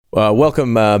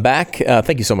Welcome back.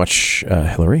 Thank you so much,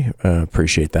 Hillary.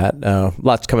 Appreciate that.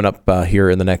 Lots coming up here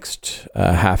in the next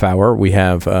half hour. We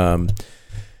have a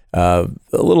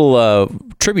little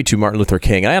tribute to Martin Luther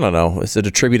King. I don't know. Is it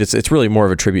a tribute? It's really more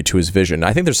of a tribute to his vision.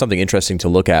 I think there's something interesting to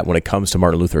look at when it comes to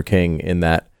Martin Luther King in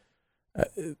that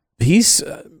he's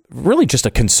really just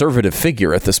a conservative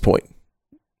figure at this point.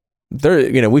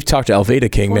 We've talked to Alveda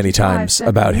King many times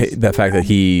about the fact that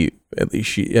she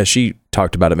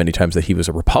talked about it many times that he was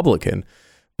a Republican,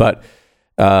 but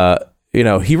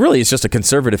he really is just a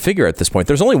conservative figure at this point.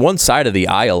 There's only one side of the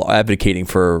aisle advocating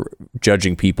for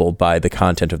judging people by the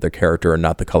content of their character and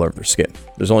not the color of their skin.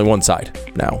 There's only one side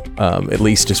now, at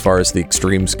least as far as the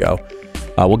extremes go.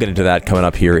 We'll get into that coming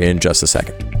up here in just a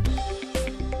second.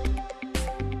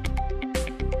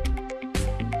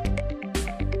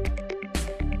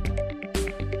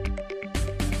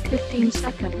 15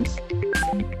 seconds.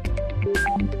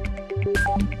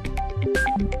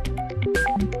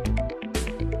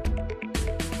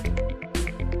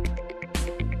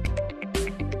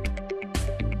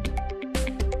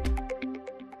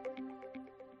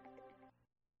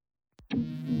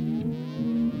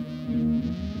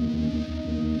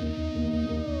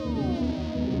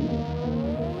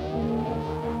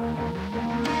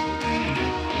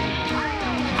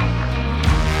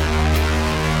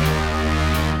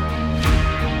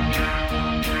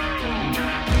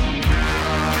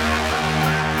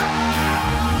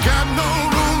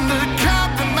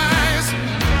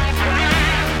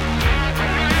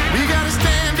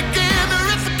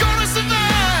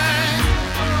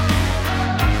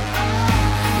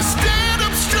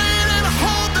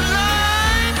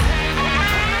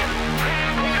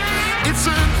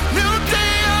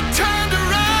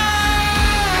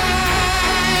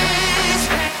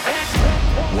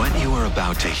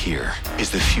 Here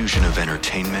is the fusion of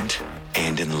entertainment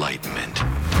and enlightenment.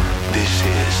 This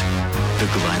is the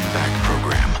Glenn Beck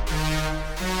Program.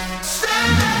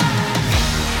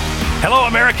 Hello,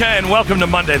 America, and welcome to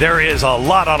Monday. There is a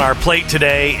lot on our plate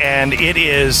today, and it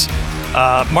is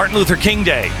Martin Luther King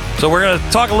Day. So we're going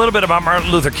to talk a little bit about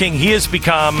Martin Luther King. He has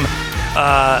become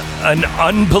an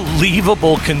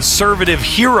unbelievable conservative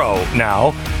hero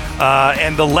now,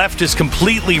 and the left has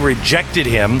completely rejected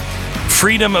him.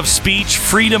 Freedom of speech,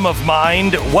 freedom of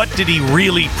mind. What did he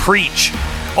really preach?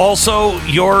 Also,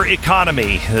 your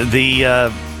economy.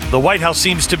 The White House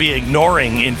seems to be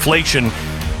ignoring inflation,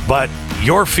 but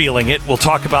you're feeling it. We'll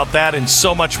talk about that and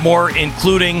so much more,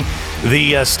 including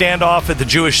the standoff at the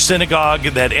Jewish synagogue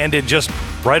that ended just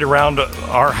right around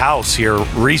our house here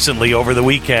recently over the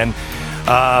weekend,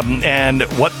 and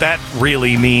what that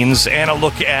really means, and a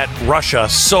look at Russia.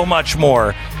 So much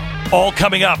more, all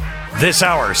coming up this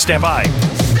hour. Stand by.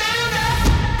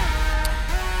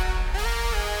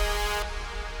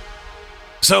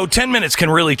 So 10 minutes can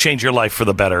really change your life for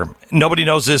the better. Nobody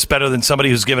knows this better than somebody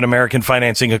who's given American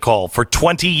Financing a call. For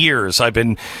 20 years, I've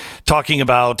been talking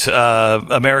about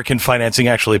American Financing,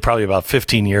 actually probably about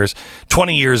 15 years.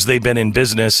 20 years they've been in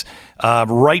business.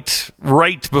 Right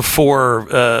before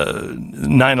right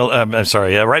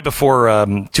before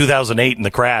 2008 and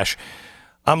the crash.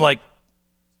 I'm like,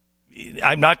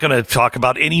 I'm not going to talk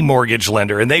about any mortgage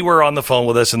lender. And they were on the phone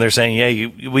with us and they're saying, hey,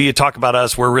 will you talk about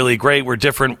us? We're really great. We're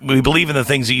different. We believe in the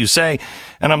things that you say.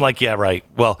 And I'm like, yeah, right.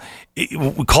 Well,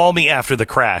 call me after the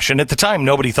crash. And at the time,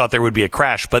 nobody thought there would be a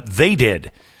crash, but they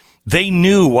did. They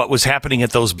knew what was happening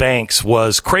at those banks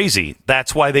was crazy.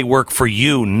 That's why they work for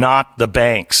you, not the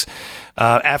banks.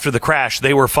 After the crash,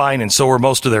 they were fine, and so were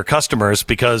most of their customers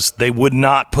because they would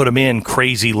not put them in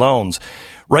crazy loans.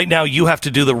 Right now, you have to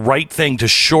do the right thing to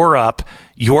shore up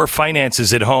your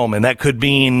finances at home, and that could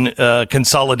mean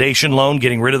consolidation loan,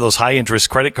 getting rid of those high-interest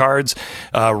credit cards,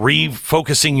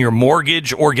 refocusing your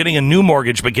mortgage, or getting a new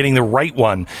mortgage, but getting the right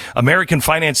one. American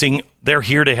Financing, they're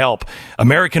here to help.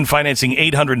 American Financing,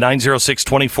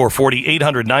 800-906-2440,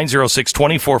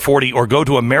 800-906-2440, or go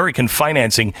to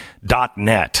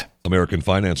AmericanFinancing.net. American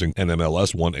Financing,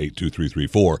 NMLS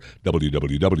 182334,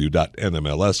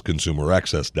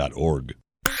 www.nmlsconsumeraccess.org.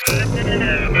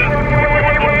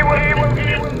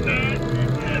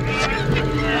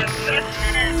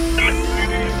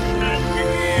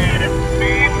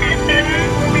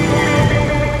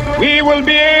 We will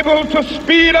be able to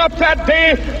speed up that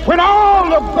day when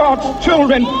all of God's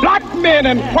children, black men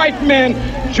and white men,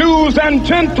 Jews and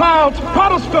Gentiles,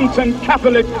 Protestants and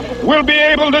Catholics, will be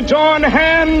able to join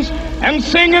hands and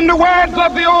sing in the words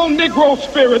of the old Negro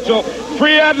spiritual,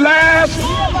 free at last,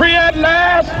 free at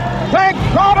last. Thank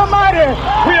God Almighty,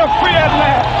 we are free at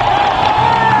last.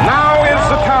 Now is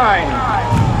the time.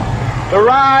 The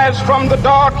rise from the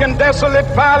dark and desolate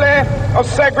valley of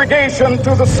segregation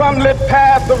to the sunlit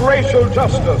path of racial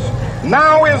justice.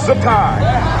 Now is the time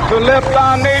to lift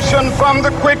our nation from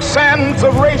the quicksands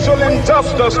of racial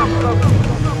injustice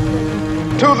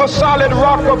to the solid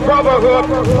rock of brotherhood.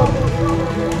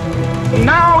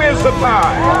 Now is the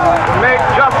time to make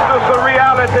justice a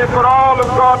reality for all of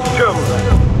God's children.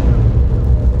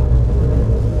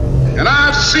 And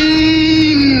I've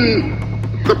seen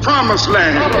the promised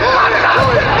land.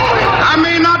 I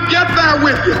may not get there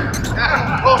with you,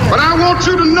 but I want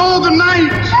you to know tonight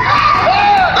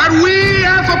that we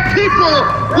as a people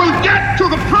will get to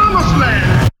the promised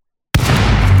land.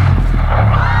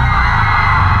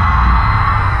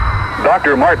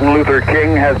 Dr. Martin Luther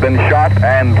King has been shot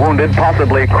and wounded,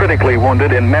 possibly critically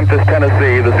wounded, in Memphis,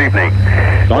 Tennessee this evening.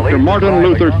 Dr. Martin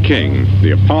Luther King,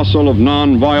 the apostle of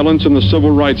nonviolence in the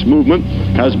civil rights movement,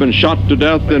 has been shot to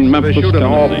death in Memphis, Tennessee. An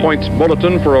all-points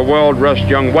bulletin for a well-dressed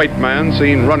young white man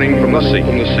seen running from the sea.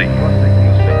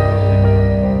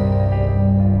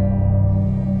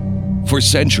 For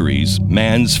centuries,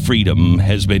 man's freedom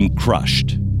has been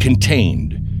crushed,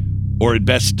 contained, or at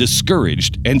best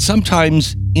discouraged, and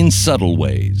sometimes in subtle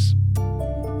ways.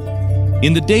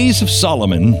 In the days of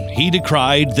Solomon, he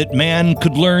decried that man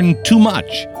could learn too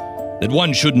much, that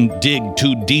one shouldn't dig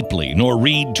too deeply nor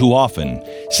read too often,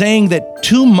 saying that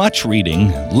too much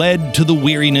reading led to the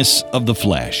weariness of the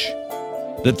flesh,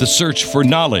 that the search for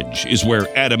knowledge is where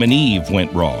Adam and Eve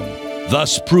went wrong,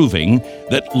 thus proving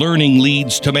that learning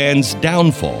leads to man's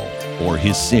downfall or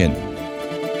his sin.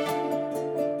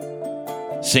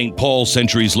 St. Paul,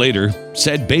 centuries later,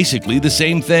 said basically the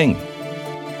same thing.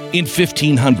 In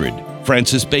 1500,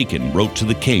 Francis Bacon wrote to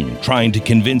the king, trying to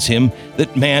convince him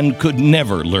that man could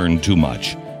never learn too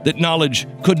much, that knowledge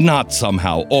could not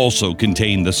somehow also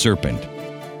contain the serpent.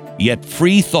 Yet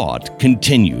free thought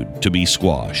continued to be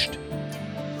squashed.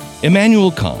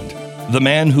 Immanuel Kant, the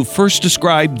man who first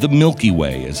described the Milky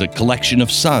Way as a collection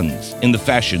of suns in the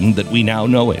fashion that we now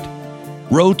know it,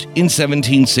 wrote in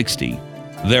 1760,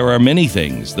 "There are many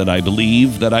things that I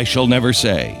believe that I shall never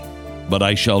say, but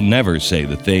I shall never say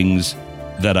the things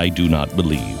that I do not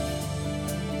believe."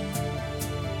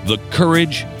 The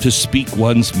courage to speak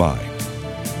one's mind.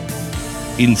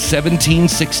 In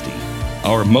 1760,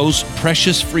 our most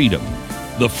precious freedom,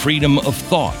 the freedom of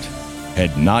thought,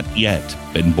 had not yet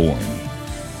been born.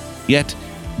 Yet,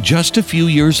 just a few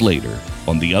years later,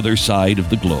 on the other side of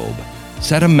the globe,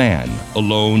 sat a man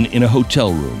alone in a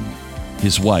hotel room,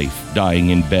 his wife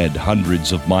dying in bed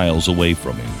hundreds of miles away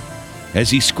from him. As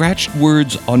he scratched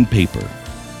words on paper,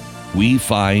 we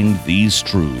find these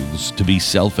truths to be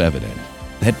self-evident,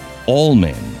 that all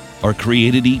men are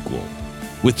created equal,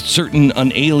 with certain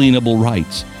unalienable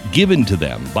rights given to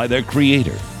them by their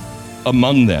Creator,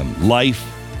 among them life,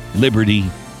 liberty,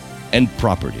 and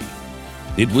property.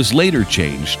 It was later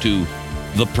changed to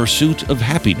the pursuit of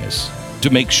happiness to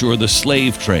make sure the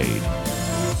slave trade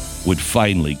would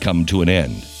finally come to an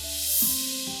end.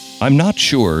 I'm not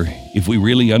sure if we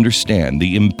really understand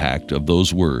the impact of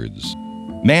those words.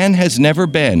 Man has never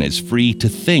been as free to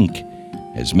think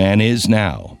as man is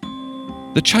now.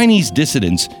 The Chinese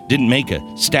dissidents didn't make a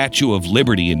Statue of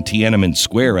Liberty in Tiananmen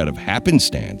Square out of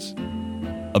happenstance.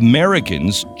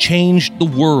 Americans changed the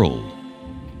world.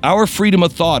 Our freedom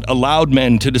of thought allowed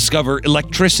men to discover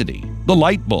electricity, the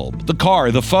light bulb, the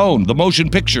car, the phone, the motion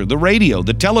picture, the radio,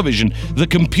 the television, the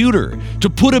computer, to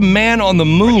put a man on the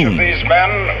moon. Which of these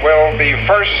men will be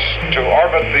first to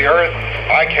orbit the Earth,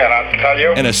 I cannot tell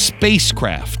you. And a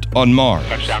spacecraft on Mars.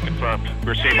 Touchdown confirmed.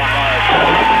 We're safe on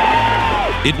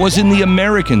Mars. It was in the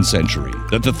American century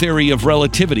that the theory of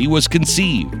relativity was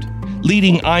conceived,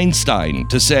 leading Einstein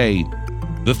to say,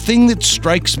 "The thing that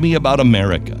strikes me about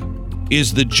America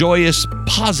is the joyous,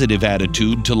 positive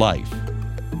attitude to life.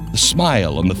 The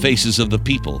smile on the faces of the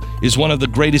people is one of the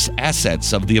greatest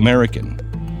assets of the American.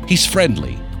 He's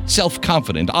friendly,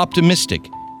 self-confident, optimistic,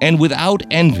 and without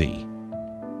envy.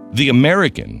 The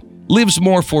American lives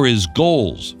more for his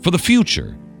goals, for the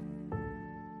future.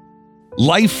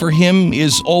 Life for him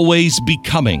is always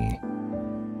becoming,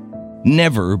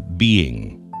 never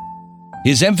being.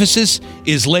 His emphasis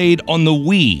is laid on the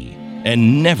we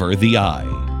and never the I."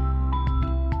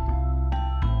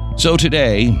 So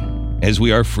today, as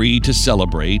we are free to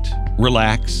celebrate,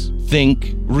 relax,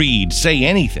 think, read, say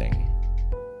anything,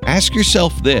 ask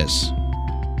yourself this: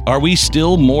 are we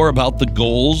still more about the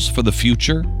goals for the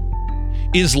future?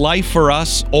 Is life for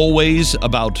us always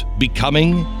about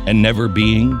becoming and never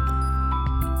being?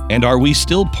 And are we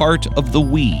still part of the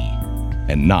we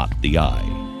and not the I?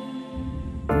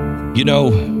 You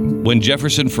know, when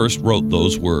Jefferson first wrote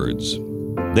those words,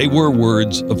 they were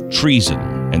words of treason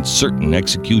and certain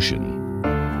execution.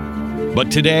 But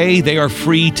today they are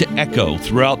free to echo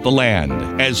throughout the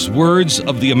land as words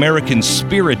of the American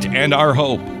spirit and our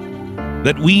hope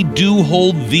that we do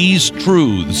hold these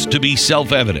truths to be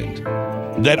self-evident,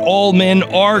 that all men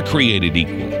are created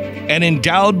equal and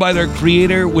endowed by their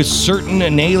Creator with certain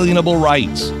inalienable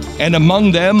rights, and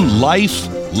among them life,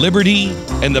 liberty,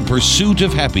 and the pursuit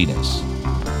of happiness.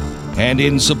 And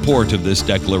in support of this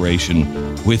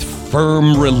declaration, with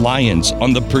firm reliance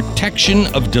on the protection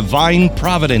of divine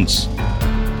providence,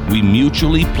 we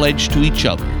mutually pledge to each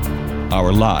other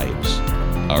our lives,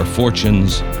 our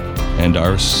fortunes, and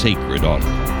our sacred honor.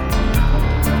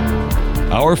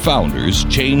 Our founders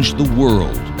changed the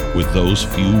world with those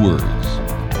few words.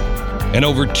 And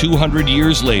over 200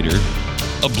 years later,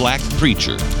 a black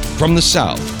preacher from the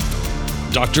South,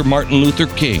 Dr. Martin Luther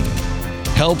King,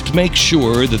 helped make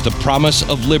sure that the promise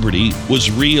of liberty was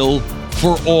real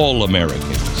for all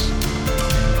Americans.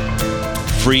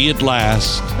 Free at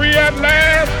last. Free at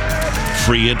last.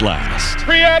 Free at last.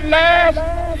 Free at last.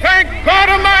 Thank God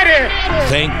Almighty.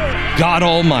 Thank God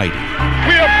Almighty.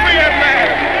 We are free at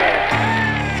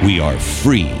last. We are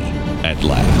free at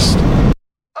last.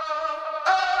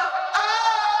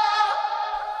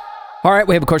 All right,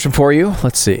 we have a question for you.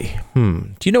 Let's see.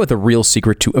 Do you know what the real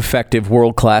secret to effective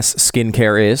world-class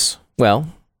skincare is? Well,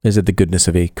 is it the goodness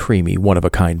of a creamy,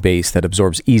 one-of-a-kind base that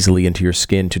absorbs easily into your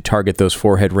skin to target those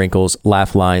forehead wrinkles,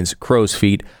 laugh lines, crow's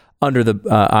feet, under the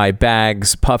eye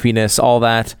bags, puffiness, all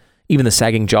that, even the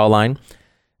sagging jawline?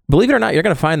 Believe it or not, you're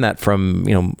going to find that from,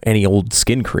 any old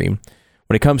skin cream.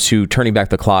 When it comes to turning back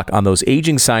the clock on those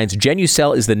aging signs,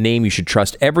 Genucel is the name you should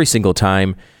trust every single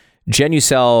time.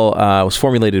 Genucel was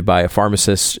formulated by a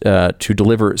pharmacist to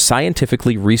deliver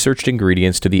scientifically researched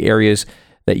ingredients to the areas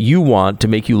that you want to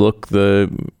make you look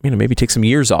maybe take some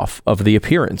years off of the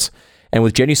appearance. And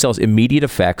with Genucel's immediate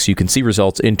effects, you can see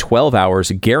results in 12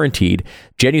 hours, guaranteed.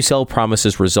 Genucel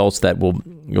promises results that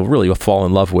you'll really fall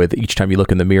in love with each time you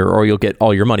look in the mirror, or you'll get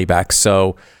all your money back.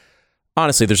 So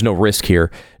honestly, there's no risk here.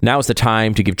 Now is the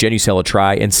time to give Genucel a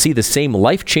try and see the same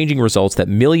life-changing results that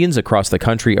millions across the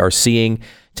country are seeing.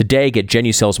 Today, get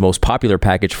Genucel's most popular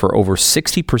package for over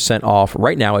 60% off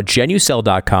right now at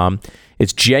Genucel.com.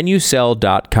 It's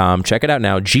Genucel.com. Check it out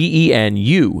now,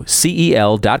 Genucel.com.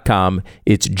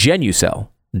 It's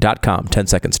Genucel.com. 10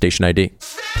 seconds, station ID.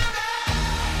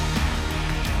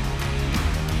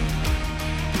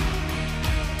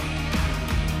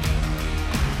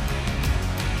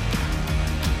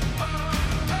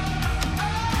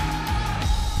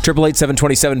 Triple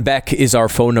 727 Beck is our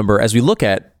phone number. As we look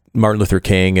at Martin Luther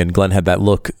King, and Glenn had that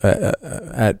look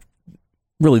at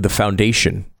really the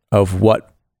foundation of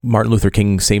what Martin Luther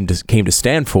King came to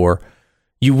stand for,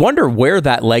 you wonder where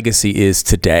that legacy is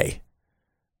today.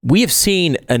 We have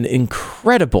seen an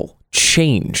incredible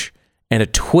change and a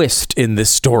twist in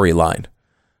this storyline.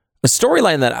 A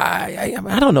storyline that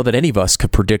I don't know that any of us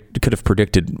could have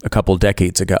predicted a couple of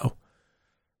decades ago.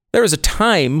 There was a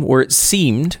time where it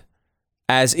seemed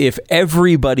as if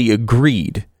everybody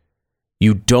agreed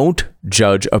you don't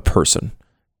judge a person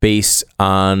based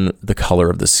on the color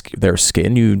of their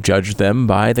skin. You judge them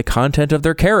by the content of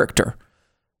their character.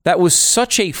 That was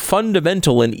such a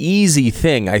fundamental and easy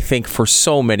thing, I think, for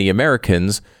so many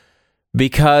Americans,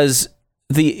 because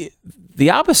the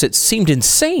opposite seemed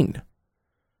insane.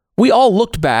 We all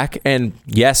looked back, and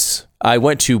yes, I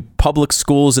went to public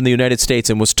schools in the United States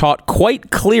and was taught quite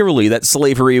clearly that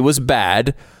slavery was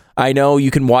bad. I know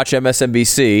you can watch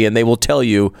MSNBC and they will tell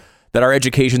you that our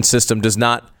education system does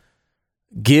not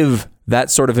give that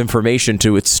sort of information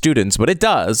to its students, but it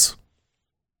does.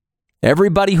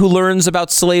 Everybody who learns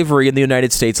about slavery in the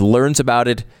United States learns about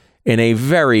it in a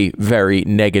very, very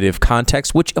negative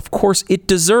context, which of course it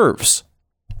deserves.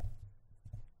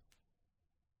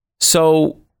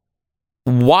 So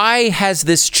why has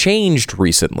this changed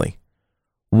recently?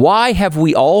 Why have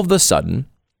we all of a sudden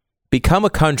become a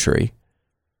country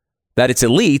that its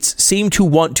elites seem to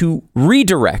want to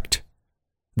redirect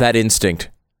that instinct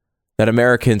that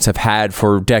Americans have had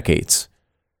for decades?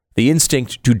 The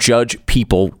instinct to judge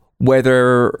people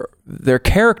whether their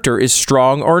character is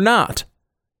strong or not.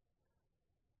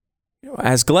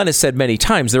 As Glenn has said many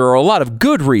times, there are a lot of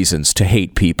good reasons to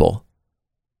hate people.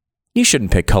 You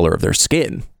shouldn't pick color of their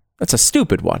skin. That's a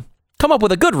stupid one. Come up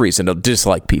with a good reason to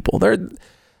dislike people.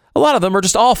 A lot of them are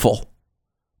just awful.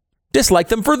 Dislike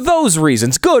them for those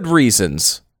reasons, good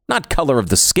reasons, not color of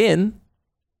the skin.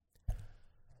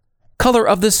 Color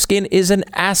of the skin is an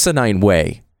asinine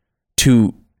way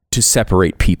to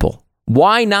separate people.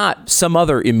 Why not some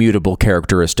other immutable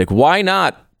characteristic? Why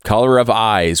not color of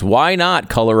eyes? Why not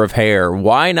color of hair?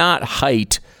 Why not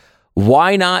height?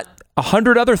 Why not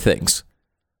 100 other things.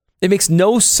 It makes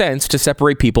no sense to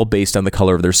separate people based on the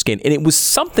color of their skin. And it was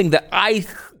something that I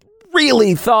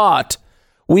really thought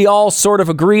we all sort of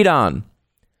agreed on.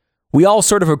 We all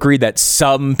sort of agreed that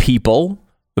some people,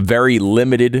 a very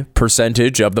limited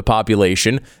percentage of the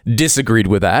population, disagreed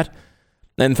with that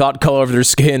and thought color of their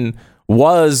skin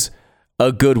was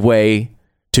a good way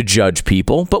to judge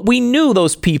people. But we knew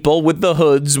those people with the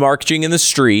hoods marching in the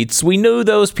streets. We knew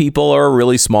those people are a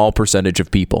really small percentage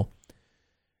of people.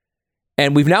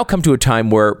 And we've now come to a time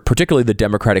where particularly the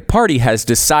Democratic Party has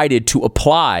decided to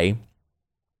apply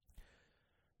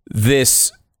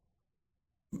this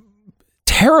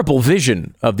terrible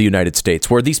vision of the United States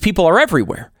where these people are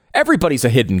everywhere. Everybody's a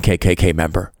hidden KKK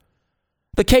member.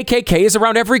 The KKK is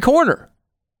around every corner.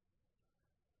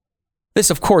 This,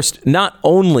 of course, not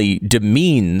only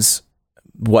demeans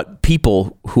what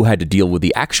people who had to deal with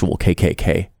the actual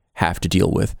KKK have to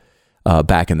deal with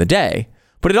back in the day,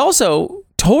 but it also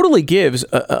totally gives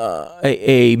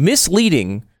a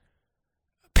misleading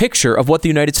picture of what the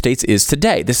United States is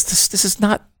today. This is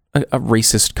not a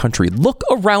racist country. Look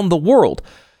around the world.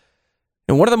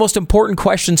 And one of the most important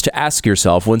questions to ask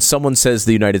yourself when someone says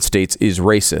the United States is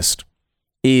racist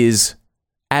is,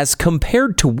 as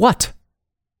compared to what?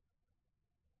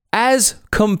 As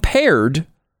compared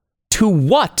to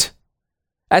what?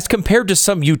 As compared to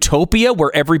some utopia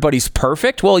where everybody's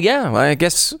perfect? Well, yeah,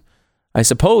 I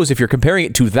suppose if you're comparing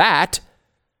it to that,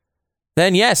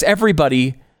 then yes,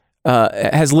 everybody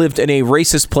has lived in a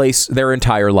racist place their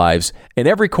entire lives in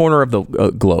every corner of the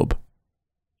globe.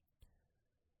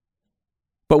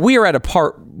 But we are at a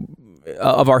part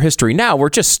of our history now where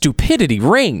just stupidity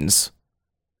reigns.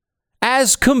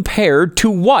 As compared to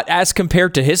what? As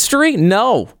compared to history?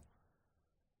 No.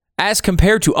 As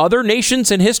compared to other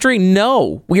nations in history?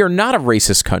 No. We are not a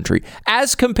racist country.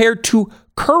 As compared to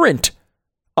current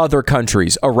other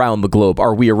countries around the globe,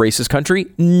 are we a racist country?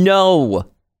 No.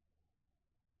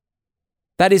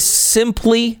 That is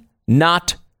simply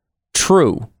not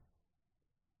true.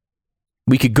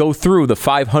 We could go through the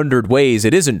 500 ways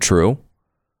it isn't true,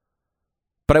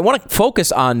 but I want to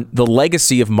focus on the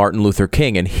legacy of Martin Luther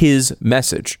King and his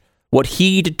message. What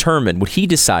he determined, what he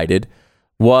decided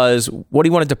was what he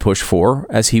wanted to push for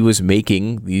as he was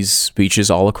making these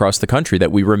speeches all across the country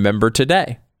that we remember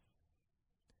today.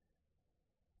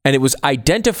 And it was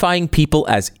identifying people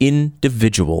as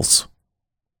individuals.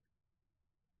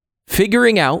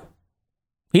 Figuring out,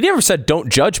 he never said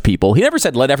don't judge people. He never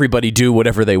said let everybody do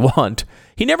whatever they want.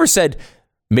 He never said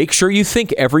make sure you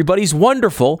think everybody's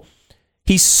wonderful.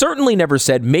 He certainly never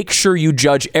said make sure you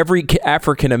judge every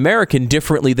African American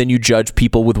differently than you judge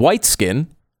people with white skin.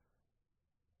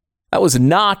 That was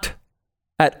not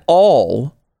at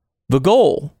all the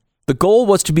goal. The goal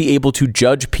was to be able to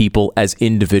judge people as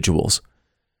individuals.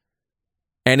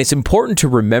 And it's important to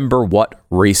remember what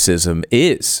racism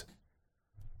is.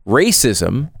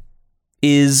 Racism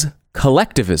is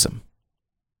collectivism.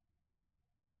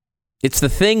 It's the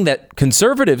thing that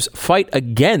conservatives fight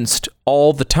against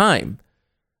all the time.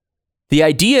 The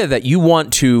idea that you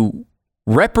want to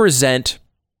represent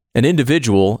an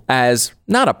individual as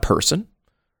not a person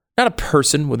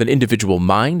with an individual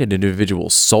mind, an individual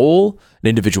soul, an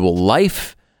individual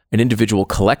life, an individual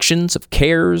collections of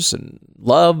cares and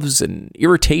loves and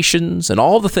irritations and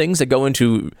all the things that go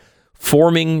into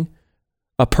forming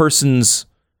a person's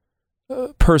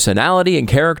personality and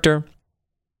character.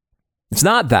 It's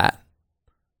not that.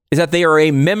 It's that they are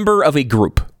a member of a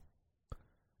group.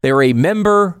 They are a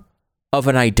member of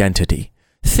an identity.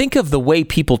 Think of the way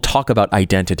people talk about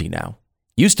identity now.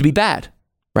 Used to be bad,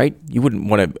 right? You wouldn't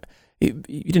want to. You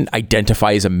didn't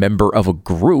identify as a member of a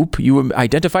group. You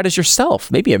identified as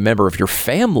yourself, maybe a member of your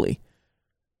family,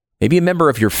 maybe a member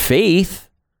of your faith,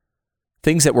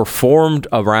 things that were formed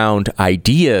around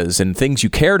ideas and things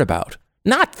you cared about,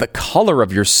 not the color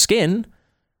of your skin.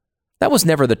 That was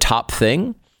never the top thing.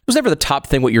 It was never the top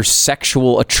thing what your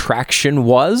sexual attraction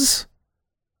was.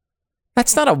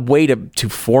 That's not a way to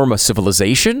form a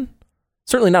civilization.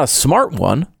 Certainly not a smart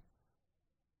one.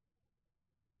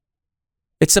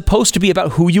 It's supposed to be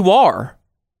about who you are.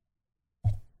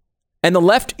 And the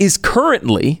left is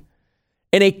currently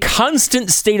in a constant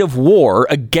state of war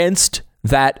against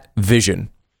that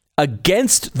vision,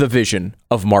 against the vision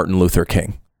of Martin Luther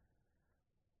King,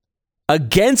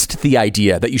 against the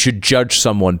idea that you should judge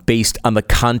someone based on the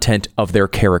content of their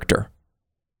character.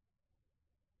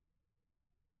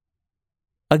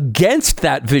 Against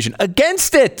that vision,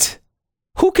 against it.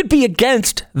 Who could be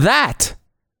against that?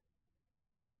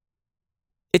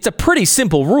 It's a pretty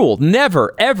simple rule.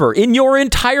 Never, ever in your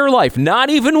entire life, not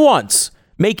even once,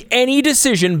 make any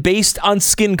decision based on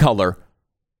skin color.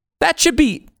 That should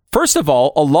be First of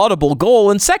all, a laudable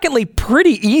goal, and secondly,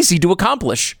 pretty easy to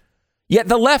accomplish. Yet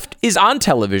the left is on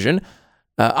television,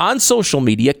 on social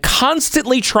media,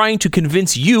 constantly trying to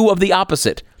convince you of the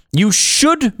opposite. You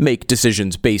should make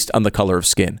decisions based on the color of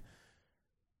skin.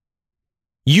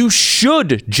 You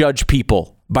should judge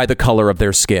people by the color of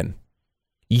their skin.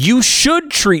 You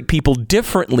should treat people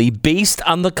differently based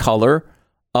on the color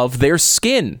of their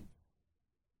skin.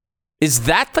 Is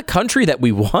that the country that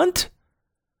we want?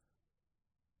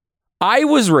 I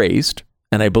was raised,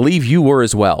 and I believe you were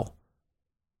as well,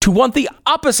 to want the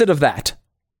opposite of that.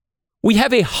 We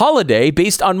have a holiday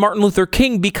based on Martin Luther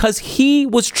King because he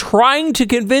was trying to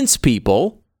convince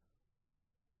people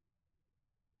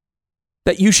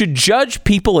that you should judge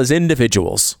people as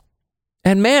individuals.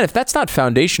 And man, if that's not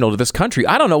foundational to this country,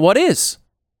 I don't know what is.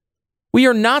 We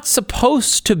are not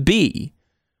supposed to be,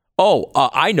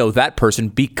 I know that person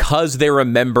because they're a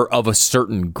member of a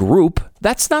certain group.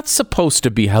 That's not supposed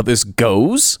to be how this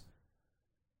goes.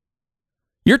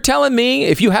 You're telling me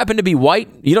if you happen to be white,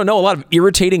 you don't know a lot of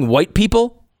irritating white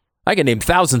people? I can name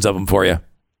thousands of them for you.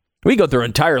 We go through an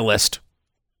entire list.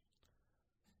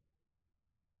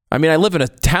 I mean, I live in a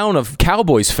town of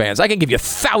Cowboys fans. I can give you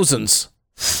thousands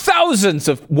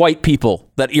of white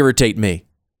people that irritate me.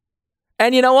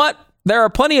 And you know what? There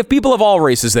are plenty of people of all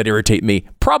races that irritate me.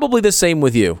 Probably the same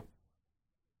with you.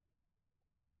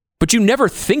 But you never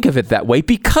think of it that way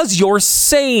because you're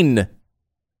sane.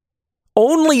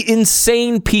 Only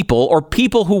insane people or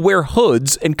people who wear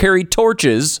hoods and carry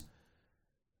torches,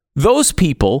 those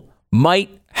people might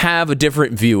have a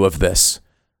different view of this.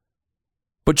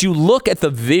 But you look at the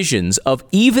visions of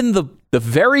even the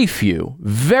very few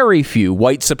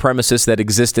white supremacists that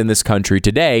exist in this country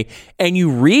today, and you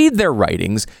read their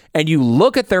writings and you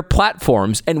look at their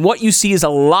platforms, and what you see is a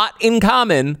lot in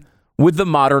common with the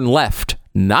modern left.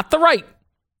 Not the right,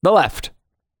 the left.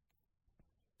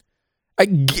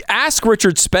 Ask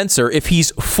Richard Spencer if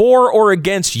he's for or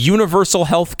against universal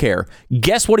health care.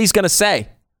 Guess what he's going to say?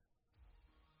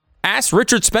 Ask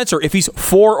Richard Spencer if he's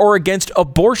for or against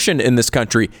abortion in this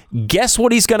country. Guess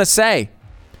what he's going to say?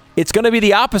 It's going to be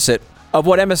the opposite of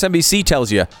what MSNBC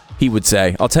tells you he would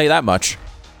say. I'll tell you that much.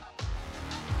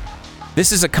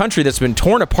 This is a country that's been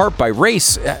torn apart by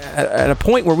race at a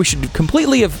point where we should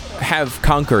completely have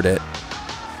conquered it.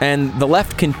 And the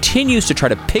left continues to try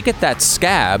to pick at that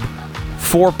scab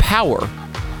for power.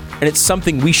 And it's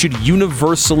something we should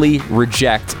universally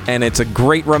reject. And it's a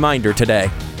great reminder today.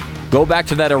 Go back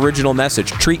to that original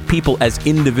message. Treat people as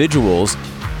individuals.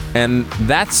 And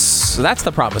that's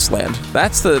the promised land.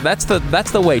 That's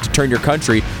the way to turn your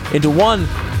country into one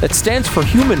that stands for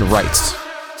human rights.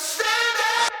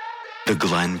 The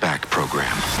Glenn Beck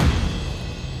Program.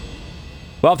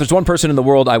 Well, if there's one person in the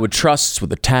world I would trust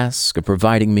with the task of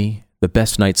providing me the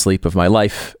best night's sleep of my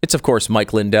life, it's of course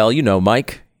Mike Lindell. You know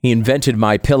Mike. He invented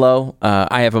MyPillow.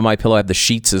 I have a MyPillow. I have the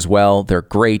sheets as well. They're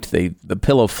great. The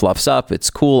pillow fluffs up. It's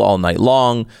cool all night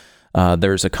long.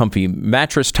 There's a comfy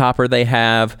mattress topper they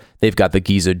have. They've got the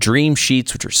Giza Dream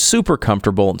Sheets, which are super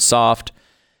comfortable and soft.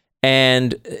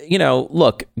 And, you know,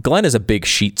 look, Glenn is a big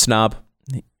sheet snob.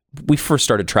 We first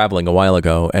started traveling a while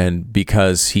ago, and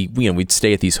because we'd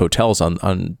stay at these hotels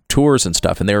on tours and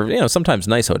stuff, and they were, sometimes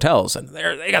nice hotels, and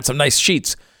they got some nice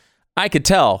sheets. I could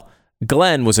tell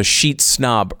Glenn was a sheet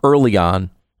snob early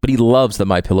on, but he loves the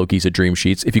MyPillow Giza Dream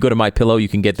Sheets. If you go to MyPillow, you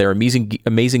can get their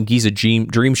amazing Giza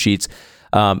Dream Sheets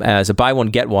as a buy one,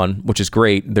 get one, which is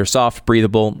great. They're soft,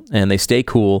 breathable, and they stay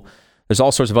cool. There's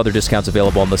all sorts of other discounts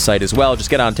available on the site as well. Just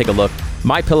get on and take a look.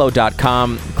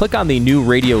 MyPillow.com. Click on the new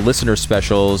radio listener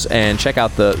specials and check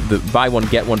out the buy one,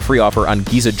 get one free offer on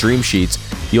Giza Dream Sheets.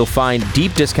 You'll find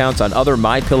deep discounts on other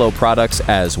MyPillow products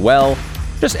as well.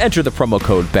 Just enter the promo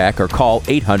code BECK or call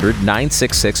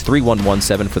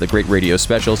 800-966-3117 for the great radio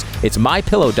specials. It's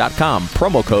MyPillow.com,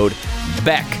 promo code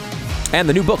BECK. And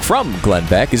the new book from Glenn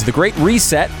Beck is The Great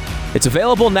Reset. It's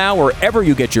available now wherever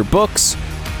you get your books.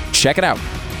 Check it out.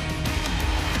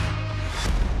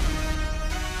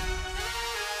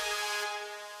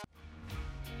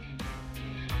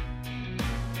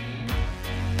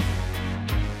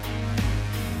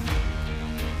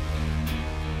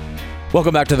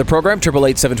 Welcome back to the program.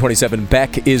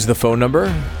 888-727-BECK is the phone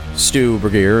number. Stu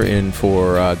Bergier in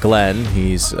for Glenn.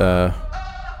 He's in the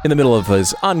middle of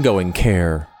his ongoing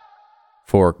care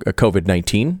for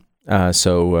COVID-19.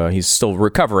 So he's still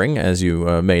recovering, as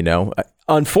you may know.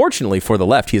 Unfortunately for the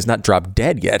left, he has not dropped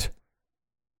dead yet.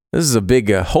 This is a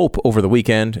big hope over the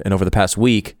weekend and over the past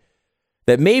week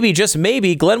that maybe, just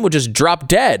maybe, Glenn would just drop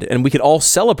dead and we could all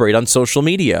celebrate on social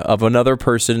media of another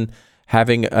person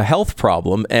having a health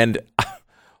problem. And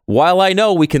while I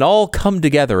know we can all come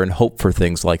together and hope for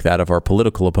things like that of our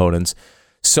political opponents,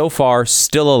 so far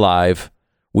still alive.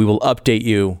 We will update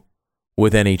you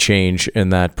with any change in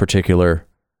that particular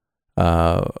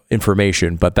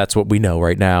information, but that's what we know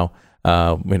right now.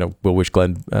 We'll wish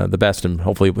Glenn the best, and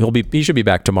hopefully he should be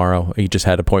back tomorrow. He just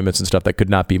had appointments and stuff that could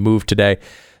not be moved today.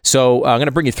 So I'm going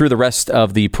to bring you through the rest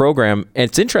of the program. And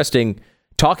it's interesting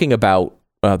talking about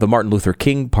the Martin Luther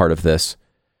King part of this,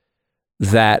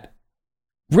 that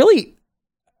really,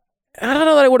 I don't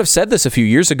know that I would have said this a few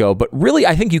years ago, but really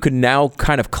I think you can now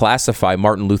kind of classify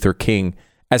Martin Luther King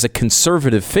as a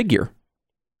conservative figure.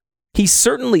 He's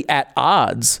certainly at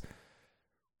odds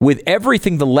with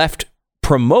everything the left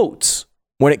promotes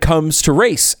when it comes to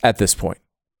race at this point.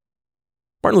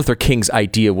 Martin Luther King's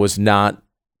idea was not,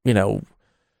 I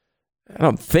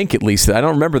don't think, at least, I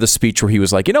don't remember the speech where he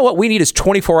was like, you know what we need is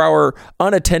 24-hour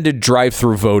unattended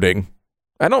drive-through voting.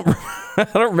 I don't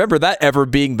remember that ever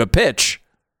being the pitch.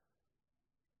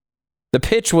 The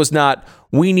pitch was not,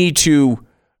 we need to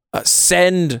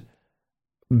send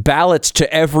ballots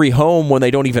to every home when they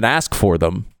don't even ask for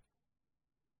them.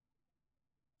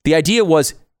 The idea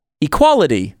was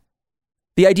equality.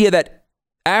 The idea that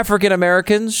African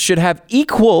Americans should have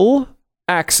equal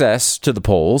access to the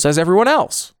polls as everyone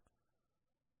else.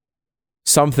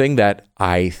 Something that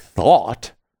I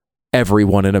thought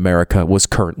everyone in America was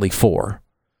currently for.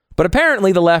 But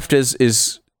apparently the left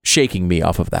is shaking me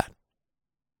off of that.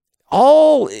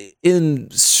 All in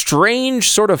strange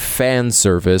sort of fan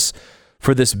service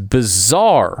for this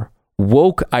bizarre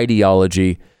woke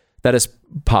ideology that has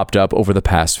popped up over the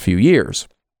past few years.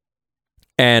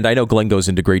 And I know Glenn goes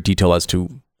into great detail as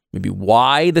to maybe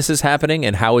why this is happening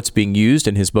and how it's being used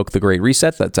in his book, The Great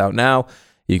Reset. That's out now.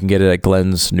 You can get it at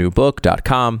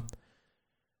glensnewbook.com.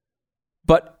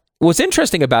 But what's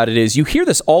interesting about it is you hear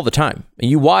this all the time.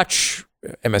 And you watch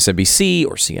MSNBC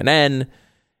or CNN,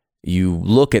 you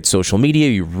look at social media,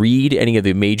 you read any of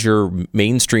the major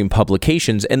mainstream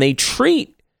publications, and they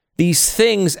treat these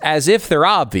things as if they're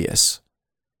obvious.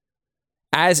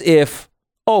 As if,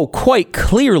 quite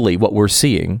clearly what we're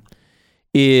seeing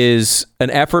is an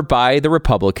effort by the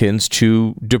Republicans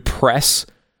to depress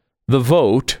the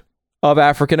vote of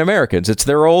African Americans. It's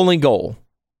their only goal.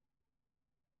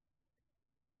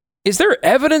 Is there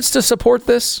evidence to support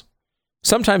this?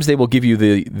 Sometimes they will give you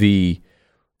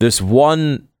this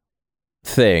one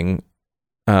thing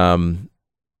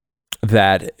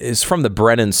that is from the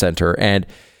Brennan Center, and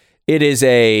it is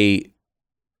the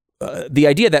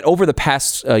idea that over the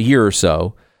past year or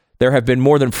so, there have been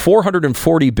more than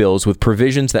 440 bills with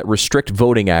provisions that restrict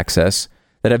voting access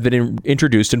that have been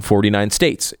introduced in 49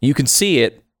 states. You can see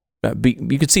it.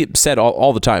 You can see it said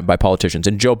all the time by politicians.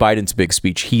 In Joe Biden's big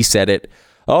speech, he said it.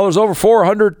 There's over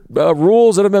 400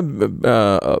 rules that have been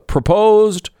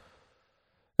proposed.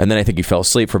 And then I think he fell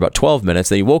asleep for about 12 minutes.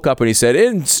 Then he woke up and he said,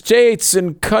 in states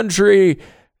and country,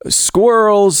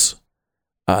 squirrels.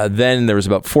 Then there was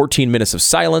about 14 minutes of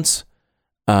silence.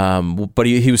 But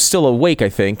he was still awake, I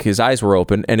think. His eyes were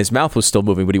open and his mouth was still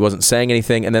moving, but he wasn't saying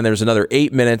anything. And then there was another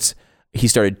 8 minutes. He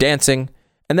started dancing.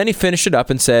 And then he finished it up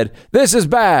and said, this is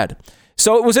bad.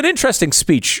 So it was an interesting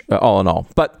speech, all in all.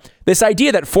 But this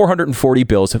idea that 440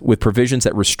 bills with provisions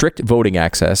that restrict voting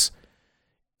access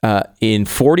in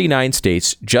 49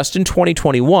 states just in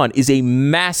 2021 is a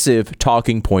massive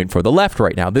talking point for the left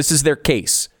right now. This is their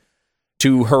case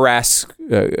to harass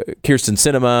Kyrsten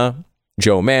Sinema,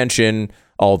 Joe Manchin,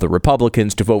 all the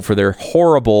Republicans to vote for their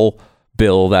horrible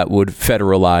bill that would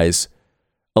federalize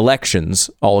elections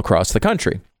all across the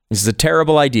country. This is a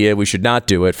terrible idea. We should not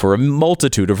do it for a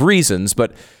multitude of reasons.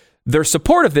 But their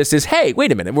support of this is, hey,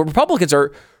 wait a minute. Republicans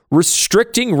are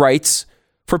restricting rights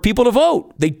for people to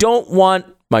vote. They don't want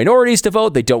minorities to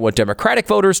vote. They don't want Democratic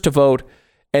voters to vote.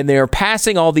 And they are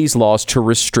passing all these laws to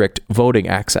restrict voting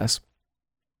access.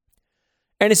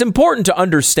 And it's important to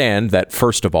understand that,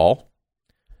 first of all,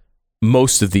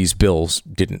 most of these bills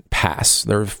didn't pass.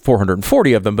 There are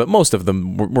 440 of them, but most of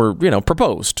them were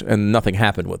proposed and nothing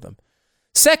happened with them.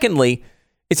 Secondly,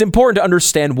 it's important to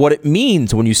understand what it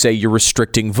means when you say you're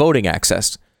restricting voting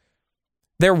access.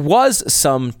 There was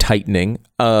some tightening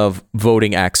of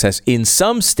voting access in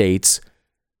some states.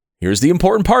 Here's the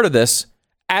important part of this,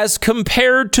 as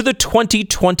compared to the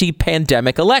 2020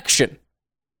 pandemic election.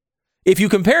 If you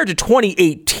compare to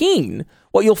 2018,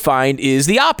 what you'll find is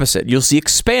the opposite. You'll see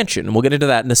expansion, and we'll get into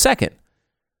that in a second.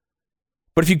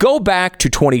 But if you go back to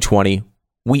 2020,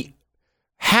 we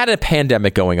had a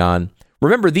pandemic going on.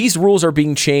 Remember, these rules are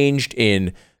being changed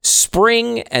in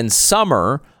spring and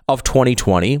summer of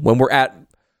 2020, when we're at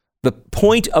the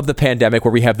point of the pandemic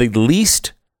where we have the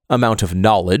least amount of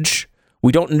knowledge,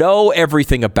 We don't know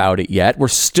everything about it yet. We're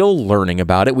still learning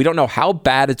about it. We don't know how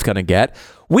bad it's going to get.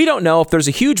 We don't know if there's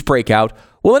a huge breakout.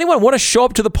 Will anyone want to show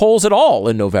up to the polls at all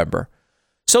in November?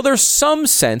 So there's some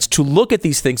sense to look at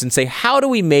these things and say, how do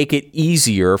we make it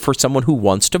easier for someone who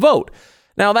wants to vote?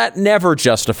 Now, that never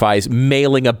justifies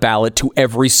mailing a ballot to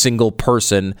every single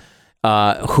person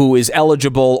who is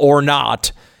eligible or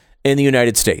not in the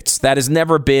United States. That has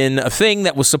never been a thing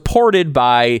that was supported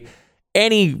by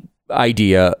any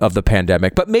idea of the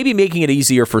pandemic, but maybe making it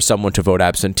easier for someone to vote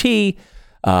absentee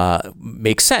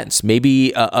makes sense.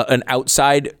 Maybe an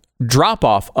outside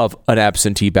drop-off of an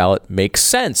absentee ballot makes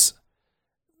sense.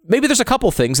 Maybe there's a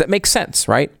couple things that make sense,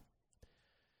 right?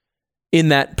 In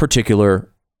that particular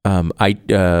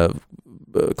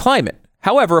climate.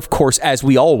 However, of course, as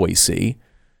we always see,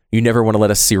 you never want to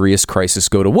let a serious crisis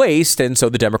go to waste. And so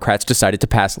the Democrats decided to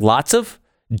pass lots of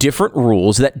different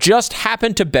rules that just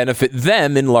happened to benefit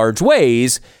them in large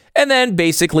ways, and then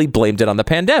basically blamed it on the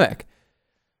pandemic.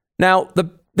 Now,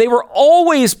 they were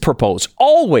always proposed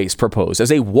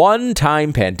as a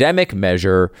one-time pandemic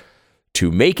measure to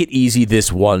make it easy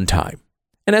this one time.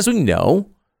 And as we know,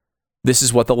 this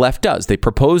is what the left does. They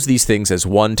propose these things as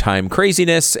one-time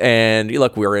craziness, and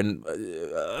look, we're in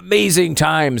amazing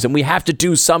times, and we have to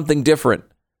do something different.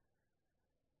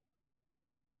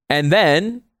 And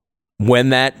then, when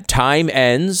that time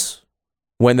ends,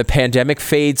 when the pandemic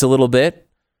fades a little bit,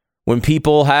 when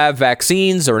people have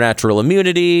vaccines or natural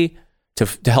immunity to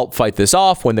help fight this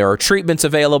off, when there are treatments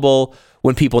available,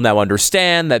 when people now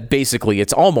understand that basically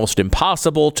it's almost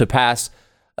impossible to pass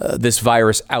this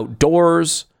virus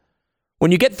outdoors,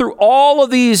 when you get through all of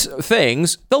these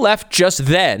things, the left just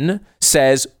then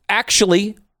says,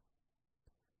 actually,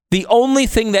 the only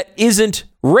thing that isn't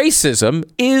racism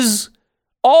is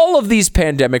all of these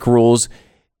pandemic rules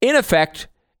in effect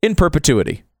in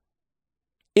perpetuity.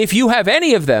 If you have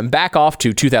any of them back off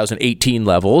to 2018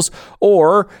 levels,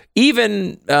 or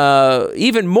even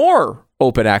more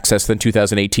open access than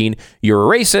 2018,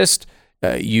 you're a racist,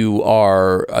 you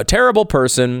are a terrible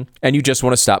person, and you just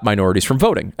want to stop minorities from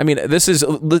voting. I mean, this is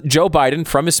Joe Biden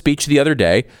from his speech the other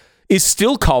day is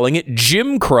still calling it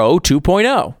Jim Crow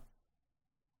 2.0.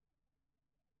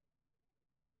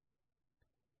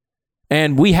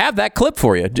 And we have that clip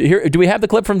for you. Do we have the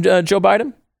clip from Joe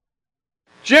Biden?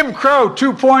 Jim Crow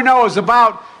 2.0 is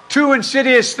about two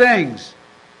insidious things: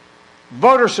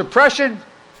 voter suppression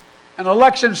and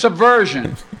election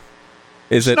subversion.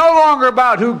 It's no longer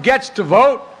about who gets to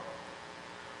vote.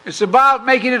 It's about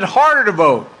making it harder to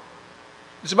vote.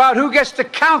 It's about who gets to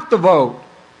count the vote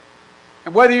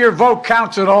and whether your vote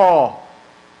counts at all.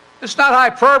 It's not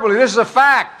hyperbole. This is a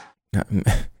fact.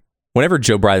 Whenever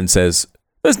Joe Biden says,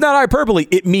 "It's not hyperbole,"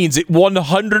 it means it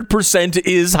 100%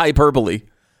 is hyperbole.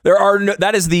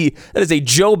 That is a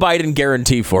Joe Biden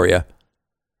guarantee for you.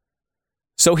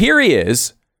 So here he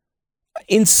is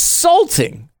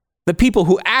insulting the people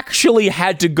who actually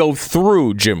had to go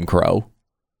through Jim Crow,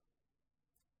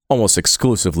 almost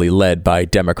exclusively led by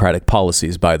Democratic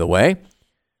policies, by the way.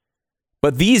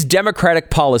 But these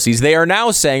Democratic policies, they are now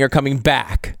saying, are coming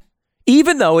back,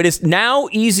 even though it is now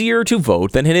easier to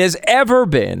vote than it has ever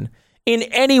been in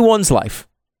anyone's life.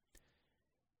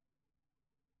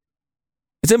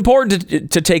 It's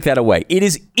important to take that away. It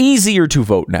is easier to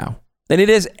vote now than it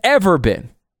has ever been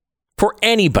for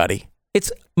anybody.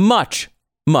 It's much,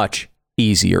 much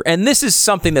easier. And this is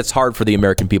something that's hard for the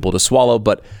American people to swallow,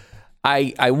 but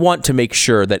I want to make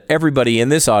sure that everybody in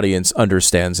this audience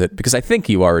understands it, because I think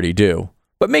you already do.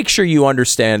 But make sure you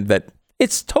understand that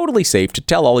it's totally safe to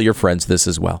tell all of your friends this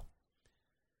as well.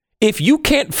 If you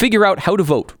can't figure out how to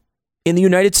vote in the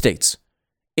United States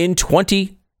in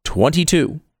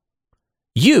 2022,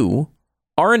 you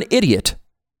are an idiot.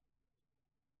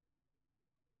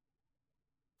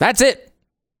 That's it.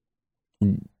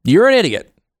 You're an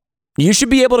idiot. You should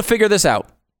be able to figure this out.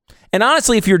 And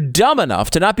honestly, if you're dumb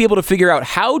enough to not be able to figure out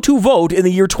how to vote in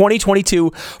the year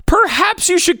 2022, perhaps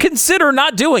you should consider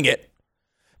not doing it.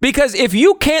 Because if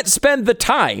you can't spend the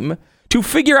time to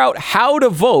figure out how to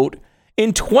vote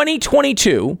in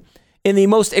 2022 in the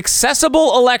most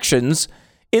accessible elections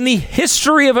in the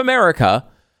history of America,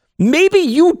 maybe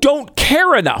you don't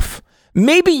care enough.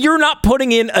 Maybe you're not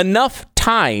putting in enough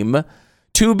time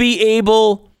to be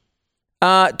able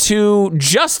to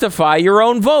justify your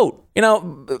own vote. You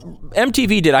know,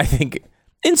 MTV did, I think,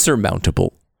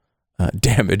 insurmountable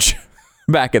damage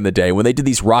back in the day when they did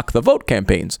these Rock the Vote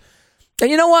campaigns.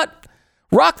 And you know what?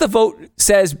 Rock the Vote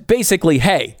says basically,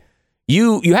 hey,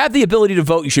 you have the ability to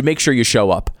vote. You should make sure you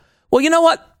show up. Well, you know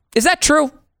what? Is that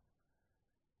true?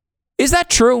 Is that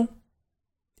true?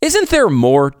 Isn't there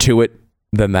more to it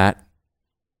than that?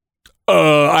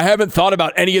 I haven't thought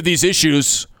about any of these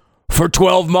issues for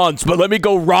 12 months, but let me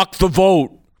go rock the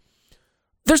vote.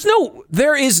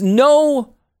 There is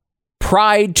no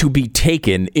pride to be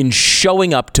taken in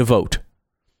showing up to vote.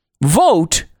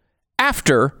 Vote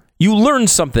after you learn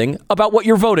something about what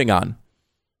you're voting on.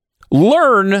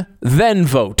 Learn, then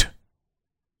vote.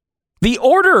 The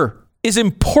order is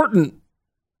important.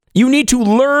 You need to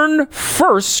learn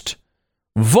first,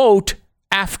 vote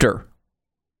after.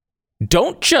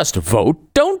 Don't just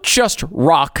vote. Don't just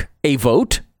rock a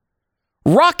vote.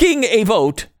 Rocking a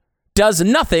vote does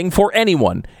nothing for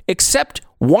anyone except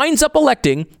winds up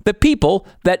electing the people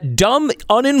that dumb,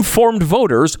 uninformed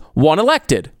voters want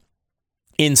elected.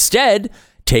 Instead,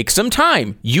 take some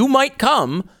time. You might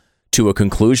come to a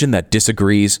conclusion that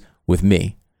disagrees with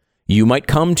me. You might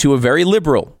come to a very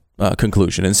liberal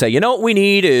conclusion and say, you know what we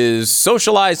need is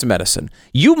socialized medicine.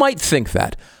 You might think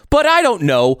that, but I don't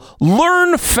know.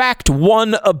 Learn fact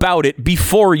one about it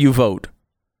before you vote.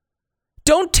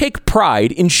 Don't take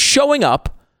pride in showing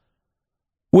up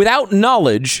without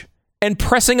knowledge and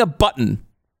pressing a button.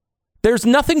 There's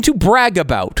nothing to brag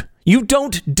about. You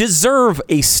don't deserve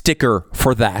a sticker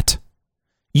for that.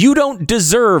 You don't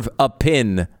deserve a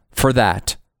pin for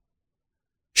that.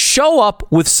 Show up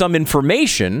with some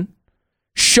information.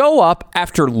 Show up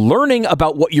after learning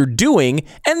about what you're doing,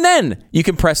 and then you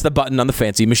can press the button on the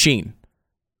fancy machine.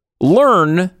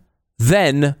 Learn,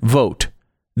 then vote.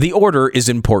 The order is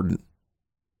important.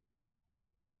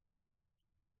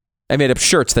 I made up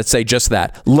shirts that say just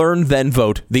that. Learn, then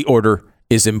vote. The order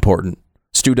is important.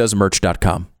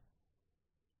 StuDoesMerch.com.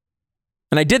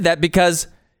 And I did that because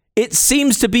it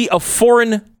seems to be a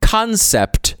foreign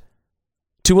concept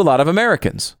to a lot of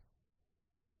Americans.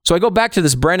 So I go back to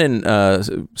this Brennan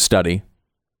study.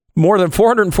 More than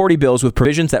 440 bills with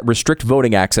provisions that restrict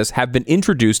voting access have been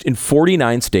introduced in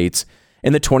 49 states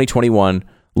in the 2021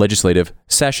 legislative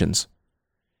sessions.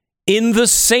 In the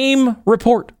same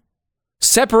report,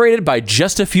 separated by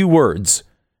just a few words,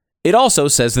 it also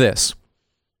says this: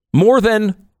 more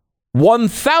than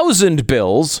 1,000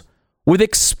 bills with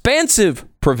expansive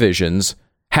provisions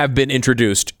have been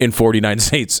introduced in 49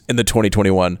 states in the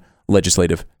 2021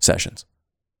 legislative sessions.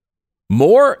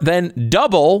 More than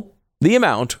double the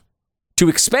amount to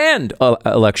expand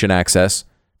election access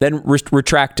than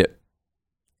retract it.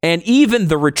 And even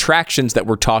the retractions that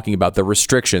we're talking about, the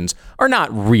restrictions, are not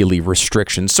really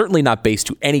restrictions, certainly not based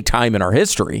to any time in our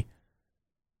history.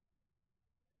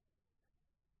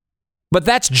 But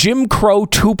that's Jim Crow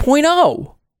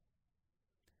 2.0.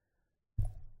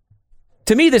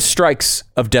 To me, this strikes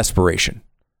of desperation.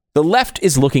 The left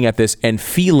is looking at this and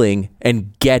feeling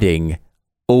and getting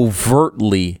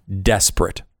overtly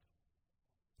desperate.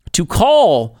 To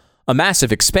call a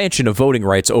massive expansion of voting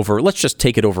rights over, let's just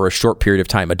take it over a short period of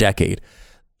time, a decade,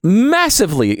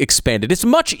 massively expanded. It's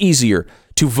much easier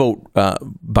to vote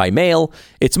by mail.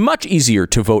 It's much easier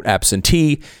to vote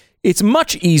absentee. It's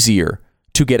much easier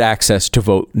to get access to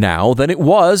vote now than it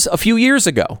was a few years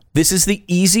ago. This is the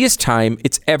easiest time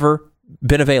it's ever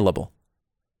been available.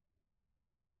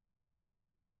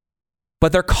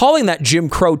 But they're calling that Jim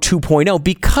Crow 2.0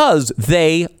 because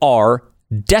they are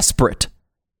desperate.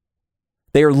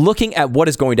 They are looking at what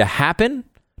is going to happen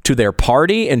to their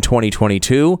party in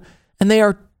 2022, and they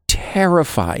are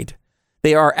terrified.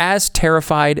 They are as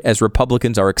terrified as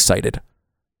Republicans are excited.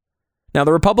 Now,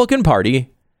 the Republican Party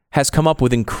has come up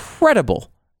with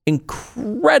incredible,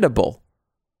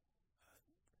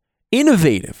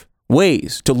 innovative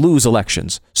ways to lose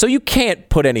elections. So you can't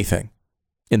put anything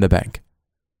in the bank.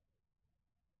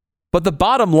 But the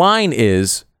bottom line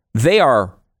is they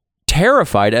are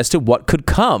terrified as to what could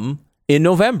come in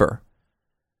November.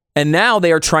 And now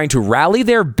they are trying to rally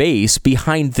their base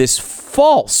behind this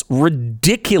false,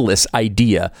 ridiculous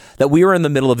idea that we are in the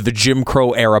middle of the Jim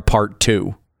Crow era part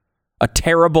 2. A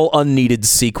terrible, unneeded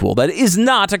sequel that is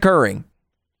not occurring.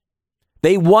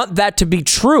 They want that to be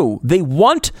true. They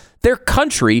want their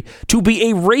country to be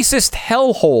a racist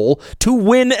hellhole to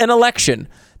win an election.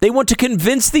 They want to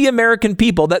convince the American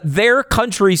people that their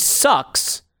country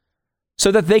sucks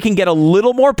so that they can get a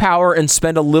little more power and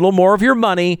spend a little more of your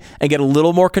money and get a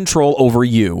little more control over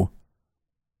you.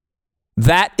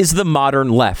 That is the modern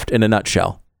left in a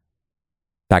nutshell.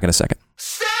 Back in a second.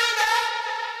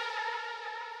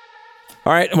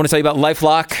 All right, I want to tell you about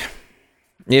LifeLock.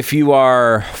 If you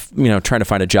are, trying to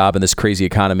find a job in this crazy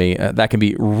economy, that can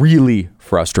be really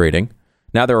frustrating.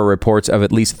 Now there are reports of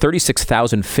at least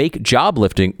 36,000 fake job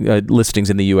listings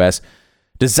in the U.S.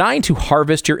 designed to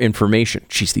harvest your information.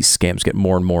 Jeez, these scams get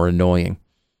more and more annoying.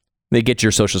 They get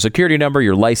your social security number,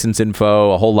 your license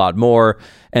info, a whole lot more,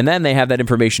 and then they have that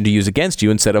information to use against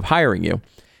you instead of hiring you.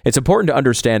 It's important to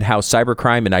understand how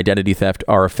cybercrime and identity theft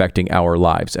are affecting our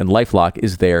lives, and LifeLock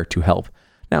is there to help.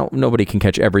 Now, nobody can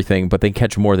catch everything, but they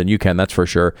catch more than you can, that's for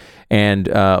sure, and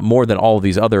more than all of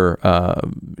these other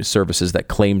services that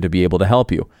claim to be able to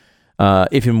help you.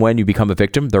 If and when you become a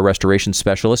victim, the restoration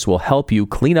specialists will help you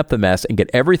clean up the mess and get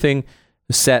everything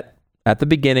set at the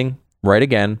beginning, right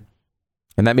again.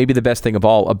 And that may be the best thing of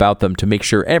all about them, to make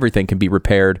sure everything can be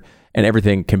repaired and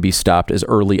everything can be stopped as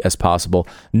early as possible.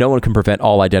 No one can prevent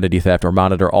all identity theft or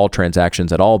monitor all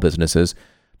transactions at all businesses,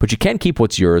 but you can keep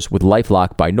what's yours with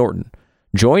LifeLock by Norton.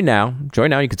 Join now.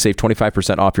 You can save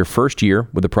 25% off your first year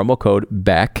with the promo code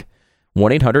BECK.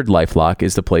 1-800-LifeLock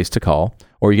is the place to call,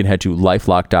 or you can head to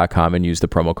lifelock.com and use the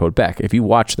promo code BECK. If you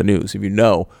watch the news, if you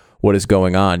know what is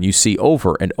going on, you see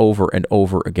over and over and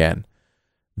over again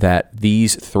that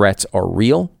these threats are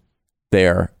real.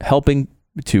 They're helping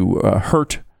to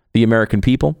hurt the American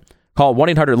people. Call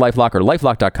 1-800-LifeLock or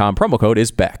lifelock.com. Promo code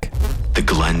is BECK. The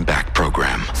Glenn Beck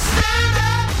Program.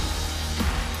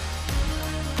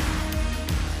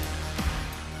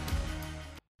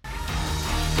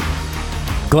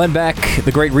 Glenn Beck,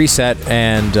 The Great Reset,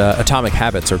 and Atomic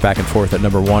Habits are back and forth at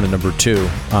number 1 and number 2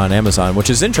 on Amazon, which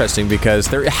is interesting because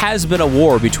there has been a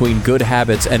war between Good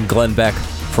Habits and Glenn Beck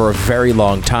for a very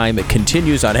long time. It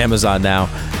continues on Amazon now.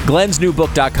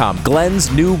 Glenn'sNewBook.com.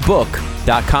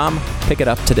 Glenn'sNewBook.com. Pick it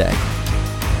up today.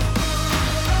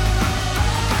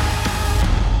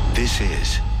 This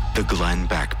is the Glenn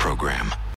Beck Program.